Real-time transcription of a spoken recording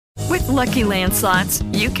Lucky Land Slots,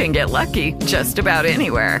 you can get lucky just about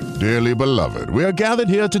anywhere. Dearly beloved, we are gathered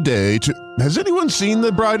here today to... Has anyone seen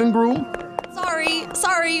the bride and groom?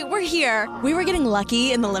 Sorry, we're here. We were getting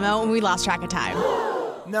lucky in the limo and we lost track of time.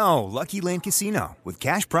 No, Lucky Land Casino, with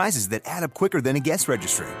cash prizes that add up quicker than a guest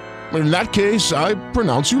registry. In that case, I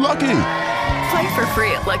pronounce you lucky. Play for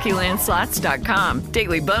free at LuckyLandSlots.com.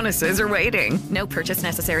 Daily bonuses are waiting. No purchase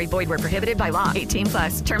necessary. Void where prohibited by law.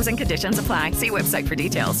 18+. Terms and conditions apply. See website for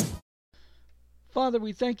details. Father,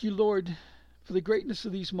 we thank you, Lord, for the greatness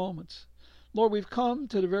of these moments. Lord, we've come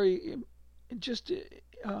to the very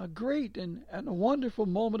great and a wonderful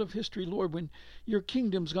moment of history, Lord, when your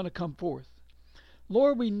kingdom's going to come forth.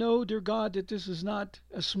 Lord, we know, dear God, that this is not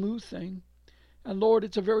a smooth thing. And Lord,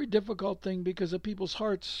 it's a very difficult thing because the people's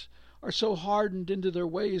hearts are so hardened into their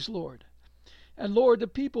ways, Lord. And Lord, the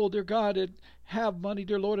people, dear God, that have money,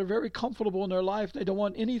 dear Lord, are very comfortable in their life. They don't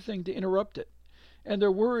want anything to interrupt it. And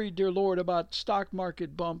they're worried, dear Lord, about stock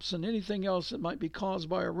market bumps and anything else that might be caused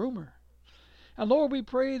by a rumor. And Lord, we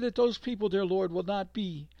pray that those people, dear Lord, will not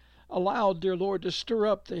be allowed, dear Lord, to stir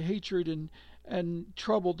up the hatred and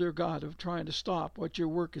trouble, dear God, of trying to stop what your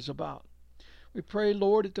work is about. We pray,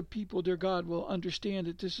 Lord, that the people, dear God, will understand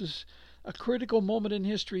that this is a critical moment in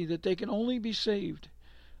history, that they can only be saved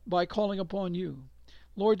by calling upon you.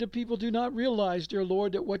 Lord, the people do not realize, dear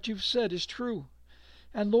Lord, that what you've said is true.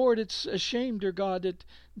 And Lord, it's a shame, dear God, that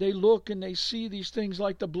they look and they see these things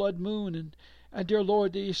like the blood moon and dear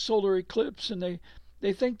Lord, the solar eclipse, and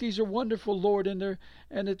they think these are wonderful, Lord, and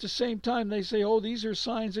at the same time they say, oh, these are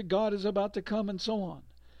signs that God is about to come and so on.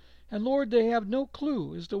 And Lord, they have no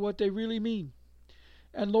clue as to what they really mean.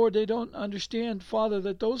 And Lord, they don't understand, Father,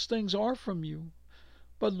 that those things are from you.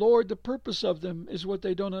 But Lord, the purpose of them is what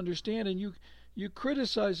they don't understand. And you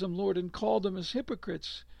criticize them, Lord, and call them as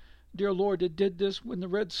hypocrites, dear Lord, that did this in the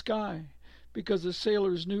red sky, because the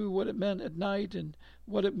sailors knew what it meant at night and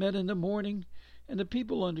what it meant in the morning. And the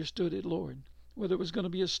people understood it, Lord, whether it was going to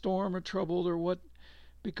be a storm or trouble or what,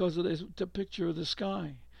 because of the picture of the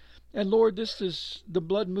sky. And Lord, this is the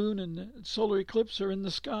blood moon and the solar eclipse are in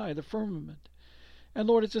the sky, the firmament. And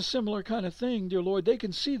Lord, it's a similar kind of thing, dear Lord. They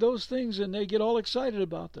can see those things and they get all excited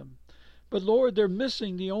about them. But Lord, they're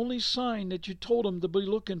missing the only sign that you told them to be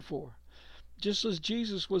looking for. Just as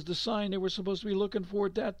Jesus was the sign they were supposed to be looking for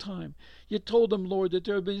at that time. You told them, Lord, that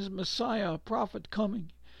there would be a Messiah, a prophet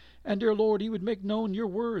coming. And dear Lord, he would make known your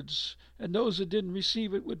words, and those that didn't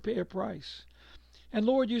receive it would pay a price. And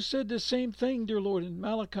Lord, you said the same thing, dear Lord, in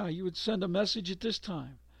Malachi. You would send a message at this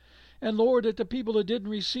time. And Lord, that the people that didn't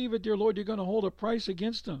receive it, dear Lord, you're going to hold a price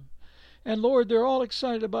against them. And Lord, they're all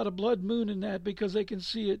excited about a blood moon and that because they can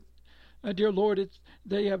see it. And dear Lord,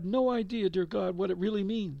 they have no idea, dear God, what it really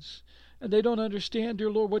means. And they don't understand,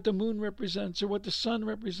 dear Lord, what the moon represents or what the sun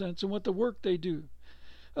represents and what the work they do.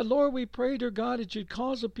 And Lord, we pray, dear God, that you'd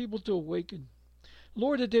cause the people to awaken.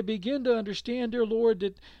 Lord, that they begin to understand, dear Lord,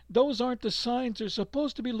 that those aren't the signs they're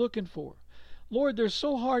supposed to be looking for. Lord, they're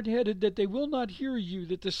so hard-headed that they will not hear you,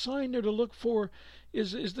 that the sign they're to look for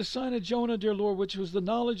is the sign of Jonah, dear Lord, which was the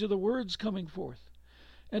knowledge of the words coming forth.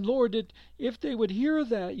 And Lord, that if they would hear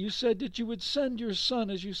that, you said that you would send your Son,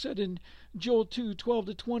 as you said in Joel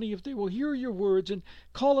 2:12-20, if they will hear your words and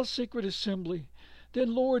call a sacred assembly,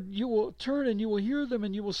 then Lord, you will turn and you will hear them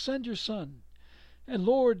and you will send your Son. And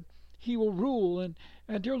Lord, he will rule, and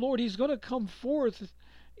dear Lord, he's going to come forth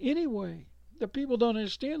anyway. The people don't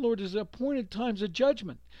understand, Lord, there's appointed times of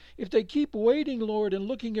judgment. If they keep waiting, Lord, and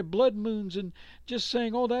looking at blood moons and just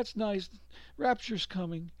saying, oh, that's nice, rapture's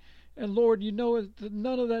coming. And Lord, you know that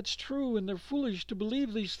none of that's true, and they're foolish to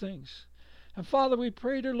believe these things. And Father, we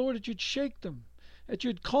pray, dear Lord, that you'd shake them, that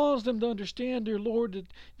you'd cause them to understand, dear Lord, that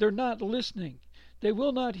they're not listening. They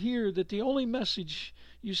will not hear that the only message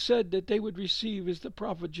you said that they would receive is the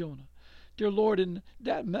prophet Jonah. Dear Lord, and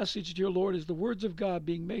that message, dear Lord, is the words of God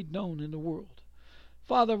being made known in the world.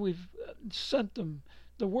 Father, we've sent them.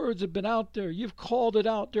 The words have been out there. You've called it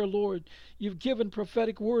out, dear Lord. You've given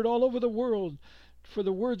prophetic word all over the world for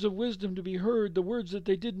the words of wisdom to be heard, the words that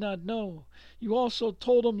they did not know. You also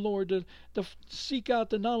told them, Lord, to seek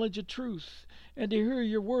out the knowledge of truth and to hear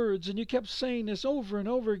your words. And you kept saying this over and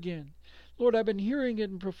over again. Lord, I've been hearing it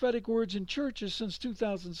in prophetic words in churches since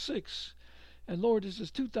 2006. And Lord, this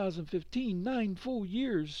is 2015, 9 full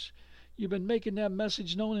years you've been making that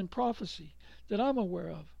message known in prophecy that I'm aware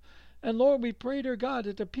of. And Lord, we pray, dear God,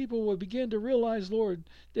 that the people will begin to realize, Lord,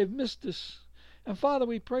 they've missed this. And Father,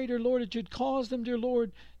 we pray, dear Lord, that you'd cause them, dear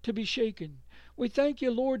Lord, to be shaken. We thank you,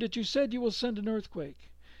 Lord, that you said you will send an earthquake.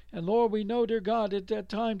 And Lord, we know, dear God, at that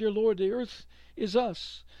time, dear Lord, the earth is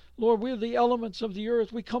us. Lord, we're the elements of the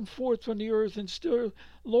earth. We come forth from the earth, and still,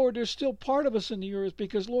 Lord, there's still part of us in the earth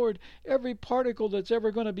because, Lord, every particle that's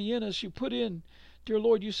ever going to be in us, you put in. Dear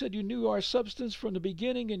Lord, you said you knew our substance from the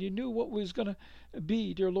beginning, and you knew what was going to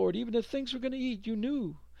be, dear Lord. Even the things we're going to eat, you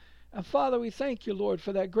knew. And Father, we thank you, Lord,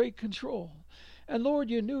 for that great control. And Lord,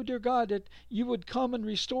 you knew, dear God, that you would come and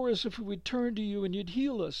restore us if we would turn to you, and you'd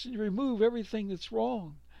heal us and remove everything that's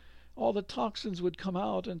wrong. All the toxins would come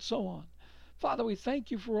out and so on. Father, we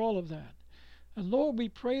thank you for all of that. And Lord, we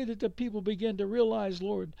pray that the people begin to realize,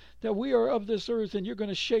 Lord, that we are of this earth and you're going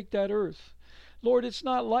to shake that earth. Lord, it's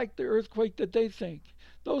not like the earthquake that they think.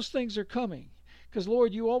 Those things are coming. Because,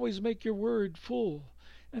 Lord, you always make your word full.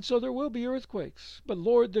 And so there will be earthquakes. But,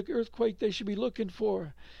 Lord, the earthquake they should be looking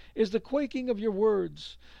for is the quaking of your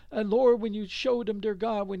words. And, Lord, when you showed them, dear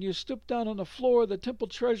God, when you stooped down on the floor of the temple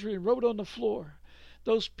treasury and wrote on the floor,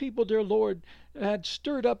 those people, dear Lord, had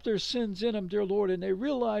stirred up their sins in them, dear Lord, and they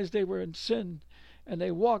realized they were in sin. And they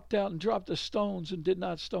walked out and dropped the stones and did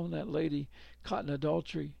not stone that lady caught in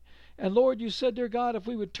adultery. And Lord, you said, dear God, if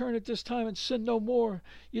we would turn at this time and sin no more,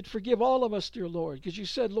 you'd forgive all of us, dear Lord. Because you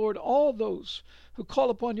said, Lord, all those who call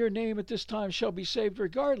upon your name at this time shall be saved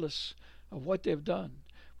regardless of what they've done.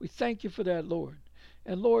 We thank you for that, Lord.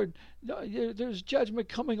 And Lord, there's judgment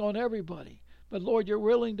coming on everybody. But Lord, you're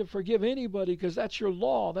willing to forgive anybody because that's your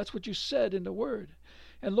law. That's what you said in the Word.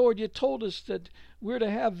 And Lord, you told us that we're to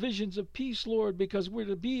have visions of peace, Lord, because we're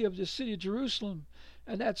to be of the city of Jerusalem.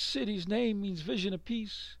 And that city's name means vision of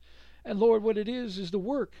peace. And Lord, what it is the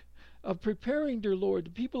work of preparing, dear Lord.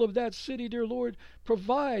 The people of that city, dear Lord,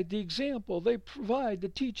 provide the example. They provide the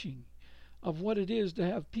teaching of what it is to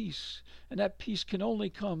have peace. And that peace can only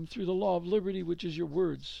come through the law of liberty, which is your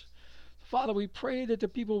words. Father, we pray that the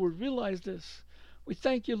people would realize this. We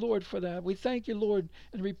thank you, Lord, for that. We thank you, Lord,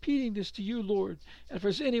 and repeating this to you, Lord. And if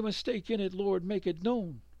there's any mistake in it, Lord, make it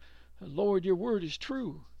known. And Lord, your word is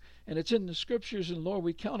true, and it's in the scriptures, and Lord,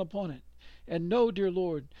 we count upon it. And know, dear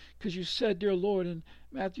Lord, because you said, dear Lord, in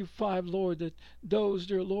Matthew 5, Lord, that those,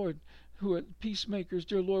 dear Lord, who are peacemakers,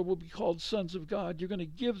 dear Lord, will be called sons of God. You're going to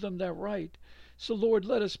give them that right. So, Lord,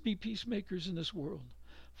 let us be peacemakers in this world.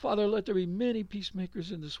 Father, let there be many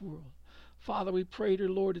peacemakers in this world. Father, we pray, dear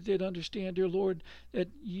Lord, that they'd understand, dear Lord, that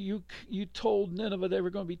you told Nineveh they were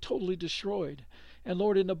going to be totally destroyed. And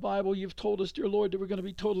Lord, in the Bible, you've told us, dear Lord, that we're going to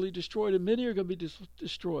be totally destroyed, and many are going to be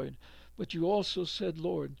destroyed. But you also said,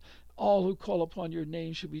 Lord, all who call upon your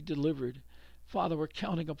name shall be delivered. Father, we're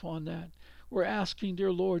counting upon that. We're asking,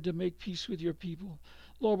 dear Lord, to make peace with your people.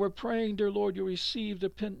 Lord, we're praying, dear Lord, you'll receive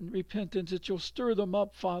the repentance, that you'll stir them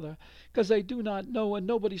up, Father, because they do not know and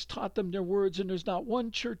nobody's taught them their words, and there's not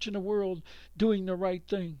one church in the world doing the right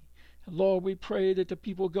thing. And Lord, we pray that the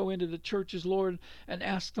people go into the churches, Lord, and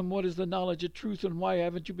ask them what is the knowledge of truth and why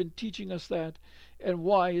haven't you been teaching us that? And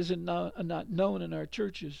why is it not known in our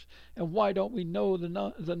churches? And why don't we know the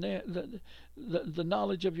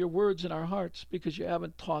knowledge of your words in our hearts? Because you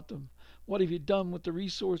haven't taught them. What have you done with the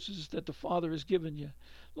resources that the Father has given you?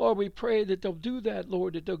 Lord, we pray that they'll do that,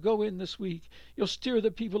 Lord, that they'll go in this week. You'll steer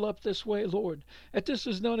the people up this way, Lord. That this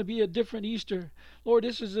is going to be a different Easter. Lord,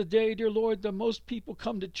 this is the day, dear Lord, that most people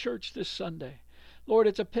come to church this Sunday. Lord,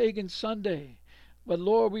 it's a pagan Sunday. But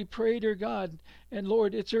Lord, we pray, dear God, and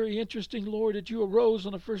Lord, it's very interesting, Lord, that you arose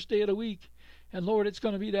on the first day of the week. And Lord, it's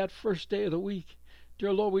going to be that first day of the week.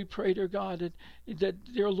 Dear Lord, we pray, dear God,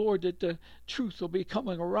 that dear Lord, that the truth will be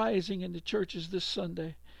arising in the churches this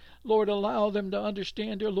Sunday. Lord, allow them to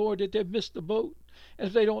understand, dear Lord, that they've missed the boat. And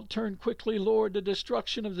if they don't turn quickly, Lord, the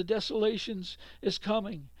destruction of the desolations is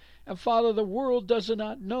coming. And Father, the world does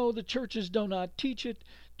not know, the churches do not teach it,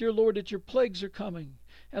 dear Lord, that your plagues are coming.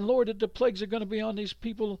 And Lord, that the plagues are going to be on these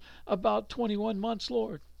people about 21 months,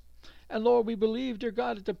 Lord. And Lord, we believe, dear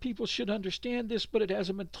God, that the people should understand this, but it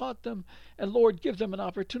hasn't been taught them. And Lord, give them an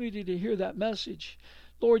opportunity to hear that message.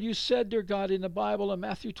 Lord, you said, dear God, in the Bible, in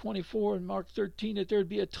Matthew 24 and Mark 13, that there would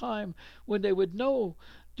be a time when they would know,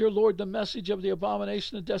 dear Lord, the message of the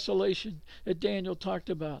abomination of desolation that Daniel talked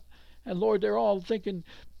about. And Lord, they're all thinking,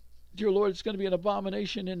 dear Lord, it's going to be an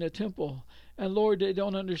abomination in the temple. And Lord, they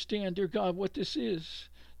don't understand, dear God, what this is.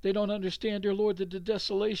 They don't understand, dear Lord, that the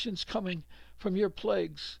desolation's coming from your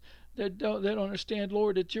plagues. They don't understand,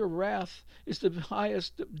 Lord, that your wrath is the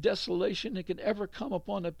highest desolation that can ever come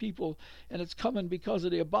upon the people. And it's coming because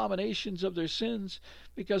of the abominations of their sins.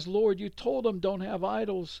 Because, Lord, you told them don't have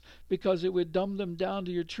idols because it would dumb them down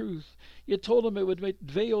to your truth. You told them it would make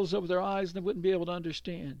veils over their eyes and they wouldn't be able to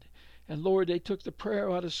understand. And Lord, they took the prayer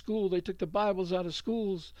out of school. They took the Bibles out of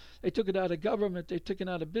schools. They took it out of government. They took it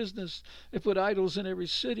out of business. They put idols in every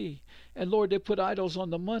city. And Lord, they put idols on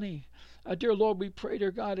the money. Dear Lord, we pray,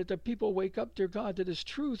 dear God, that the people wake up, dear God, to this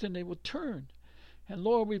truth and they will turn. And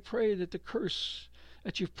Lord, we pray that the curse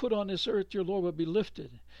that you've put on this earth, dear Lord, will be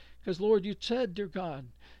lifted. Because, Lord, you said, dear God,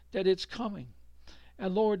 that it's coming.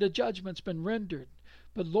 And, Lord, the judgment's been rendered.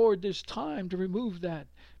 But, Lord, there's time to remove that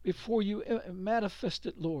before you manifest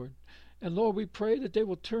it, Lord. And, Lord, we pray that they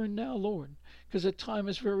will turn now, Lord, because the time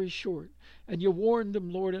is very short. And you warned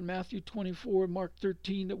them, Lord, in Matthew 24 and Mark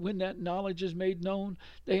 13, that when that knowledge is made known,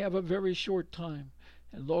 they have a very short time.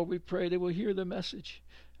 And, Lord, we pray they will hear the message.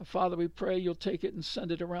 And, Father, we pray you'll take it and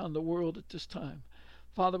send it around the world at this time.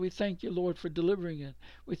 Father, we thank you, Lord, for delivering it.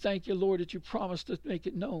 We thank you, Lord, that you promised to make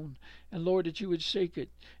it known. And, Lord, that you would shake it.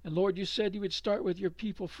 And, Lord, you said you would start with your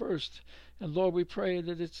people first. And, Lord, we pray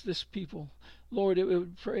that it's this people. Lord, we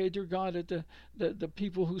would pray, dear God, that the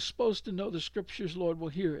people who's supposed to know the Scriptures, Lord, will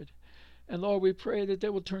hear it. And, Lord, we pray that they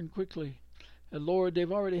will turn quickly. And, Lord,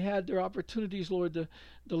 they've already had their opportunities, Lord,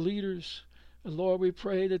 the leaders. And, Lord, we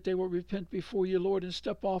pray that they will repent before you, Lord, and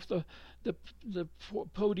step off the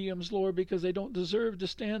podiums, Lord, because they don't deserve to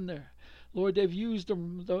stand there. Lord, they've used the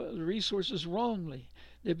resources wrongly.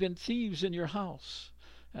 They've been thieves in your house.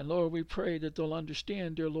 And, Lord, we pray that they'll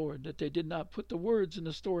understand, dear Lord, that they did not put the words in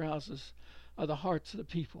the storehouses of the hearts of the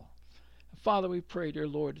people. And, Father, we pray, dear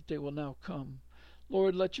Lord, that they will now come.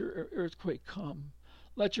 Lord, let your earthquake come.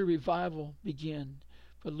 Let your revival begin.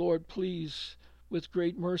 But, Lord, please, with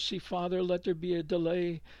great mercy, Father, let there be a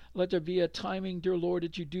delay. Let there be a timing, dear Lord,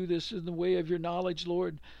 that you do this in the way of your knowledge,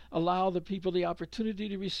 Lord. Allow the people the opportunity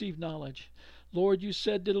to receive knowledge. Lord, you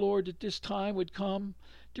said, dear Lord, that this time would come,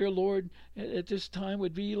 dear Lord, at this time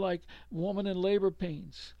would be like woman in labor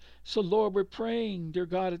pains. So, Lord, we're praying, dear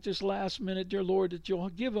God, at this last minute, dear Lord, that you'll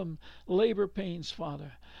give them labor pains,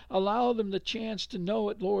 Father. Allow them the chance to know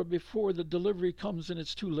it, Lord, before the delivery comes and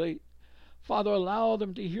it's too late. Father, allow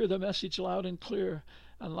them to hear the message loud and clear.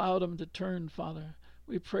 Allow them to turn, Father.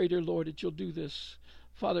 We pray, dear Lord, that you'll do this.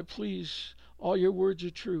 Father, please, all your words are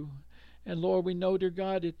true. And, Lord, we know, dear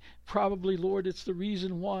God, that probably, Lord, it's the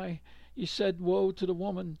reason why you said, woe to the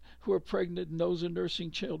woman who are pregnant and those are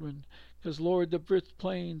nursing children. Because, Lord, the birth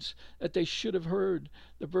pains that they should have heard,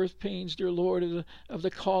 the birth pains, dear Lord, of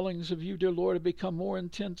the callings of you, dear Lord, have become more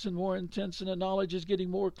intense, and the knowledge is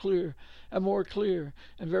getting more clear. And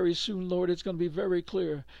very soon, Lord, it's going to be very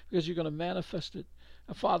clear because you're going to manifest it.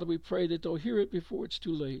 And, Father, we pray that they'll hear it before it's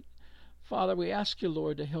too late. Father, we ask you,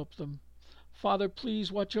 Lord, to help them. Father,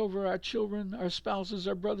 please watch over our children, our spouses,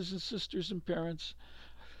 our brothers and sisters and parents.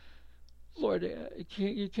 Lord,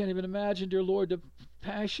 you can't even imagine, dear Lord, the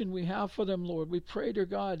passion we have for them, Lord. We pray, dear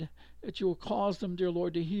God, that you will cause them, dear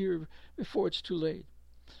Lord, to hear before it's too late.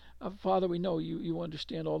 Father, we know you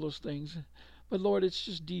understand all those things. But, Lord, it's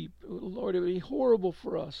just deep. Lord, it would be horrible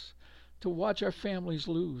for us to watch our families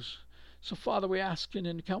lose. So, Father, we ask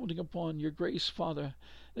and counting upon your grace, Father,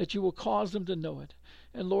 that you will cause them to know it.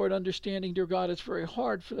 And, Lord, understanding, dear God, it's very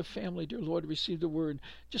hard for the family, dear Lord, to receive the word,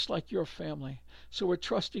 just like your family. So we're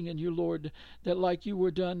trusting in you, Lord, that like you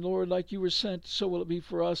were done, Lord, like you were sent, so will it be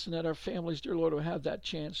for us, and that our families, dear Lord, will have that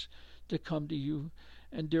chance to come to you.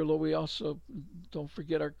 And, dear Lord, we also don't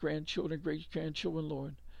forget our grandchildren, great-grandchildren,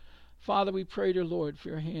 Lord. Father, we pray, dear Lord, for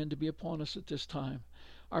your hand to be upon us at this time.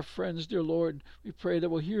 Our friends, dear Lord, we pray that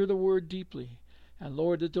we'll hear the word deeply. And,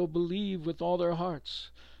 Lord, that they'll believe with all their hearts.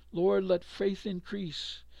 Lord, let faith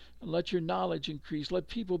increase, and let your knowledge increase. Let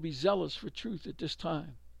people be zealous for truth at this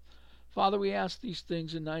time. Father, we ask these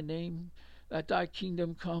things in thy name, that thy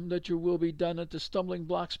kingdom come, that your will be done, that the stumbling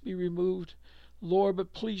blocks be removed. Lord,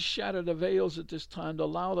 but please shatter the veils at this time to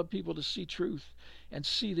allow the people to see truth and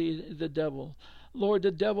see the devil. Lord,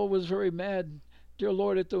 the devil was very mad, dear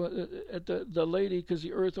Lord, at the lady, because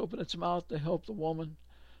the earth opened its mouth to help the woman.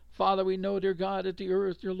 Father, we know, dear God, that the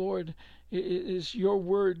earth, dear Lord, is your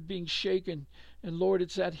word being shaken. And, Lord,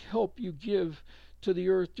 it's that help you give to the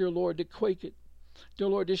earth, dear Lord, to quake it. Dear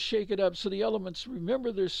Lord, to shake it up so the elements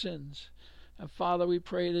remember their sins. And, Father, we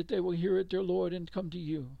pray that they will hear it, dear Lord, and come to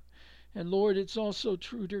you. And, Lord, it's also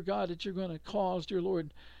true, dear God, that you're going to cause, dear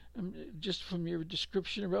Lord, just from your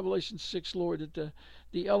description in Revelation 6, Lord, that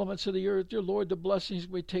the elements of the earth, dear Lord, the blessings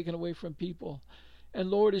will be taken away from people. And,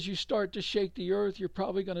 Lord, as you start to shake the earth, you're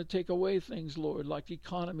probably going to take away things, Lord, like the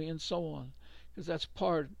economy and so on, because that's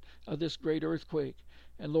part of this great earthquake.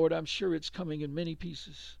 And, Lord, I'm sure it's coming in many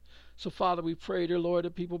pieces. So, Father, we pray, dear Lord,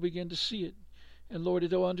 that people begin to see it. And, Lord,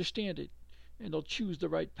 that they'll understand it, and they'll choose the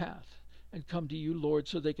right path and come to you, Lord,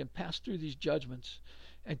 so they can pass through these judgments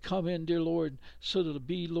and come in, dear Lord, so that it'll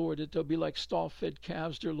be, Lord, that they'll be like stall-fed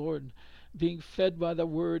calves, dear Lord, being fed by the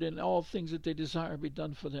word, and all things that they desire be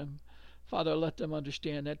done for them. Father, let them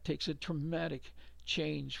understand that takes a dramatic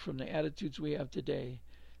change from the attitudes we have today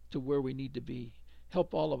to where we need to be.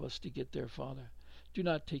 Help all of us to get there, Father. Do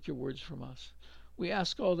not take your words from us. We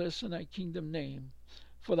ask all this in thy kingdom name,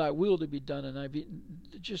 for thy will to be done, and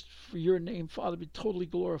just for your name, Father, be totally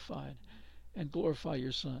glorified, and glorify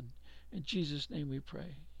your Son. In Jesus' name we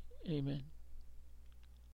pray. Amen.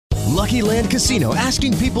 Lucky Land Casino,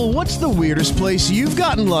 asking people, what's the weirdest place you've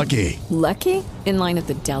gotten lucky? Lucky? In line at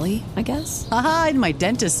the deli, I guess? Aha, in my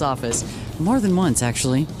dentist's office. More than once,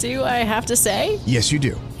 actually. Do I have to say? Yes, you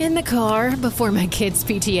do. In the car before my kids'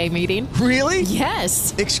 PTA meeting. Really?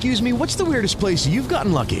 Yes. Excuse me, what's the weirdest place you've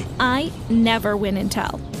gotten lucky? I never win and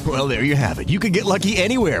tell. Well, there you have it. You can get lucky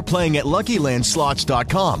anywhere, playing at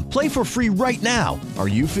LuckyLandSlots.com. Play for free right now. Are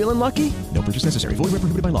you feeling lucky? No purchase necessary. Void where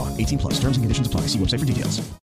prohibited by law. 18+. Terms and conditions apply. See website for details.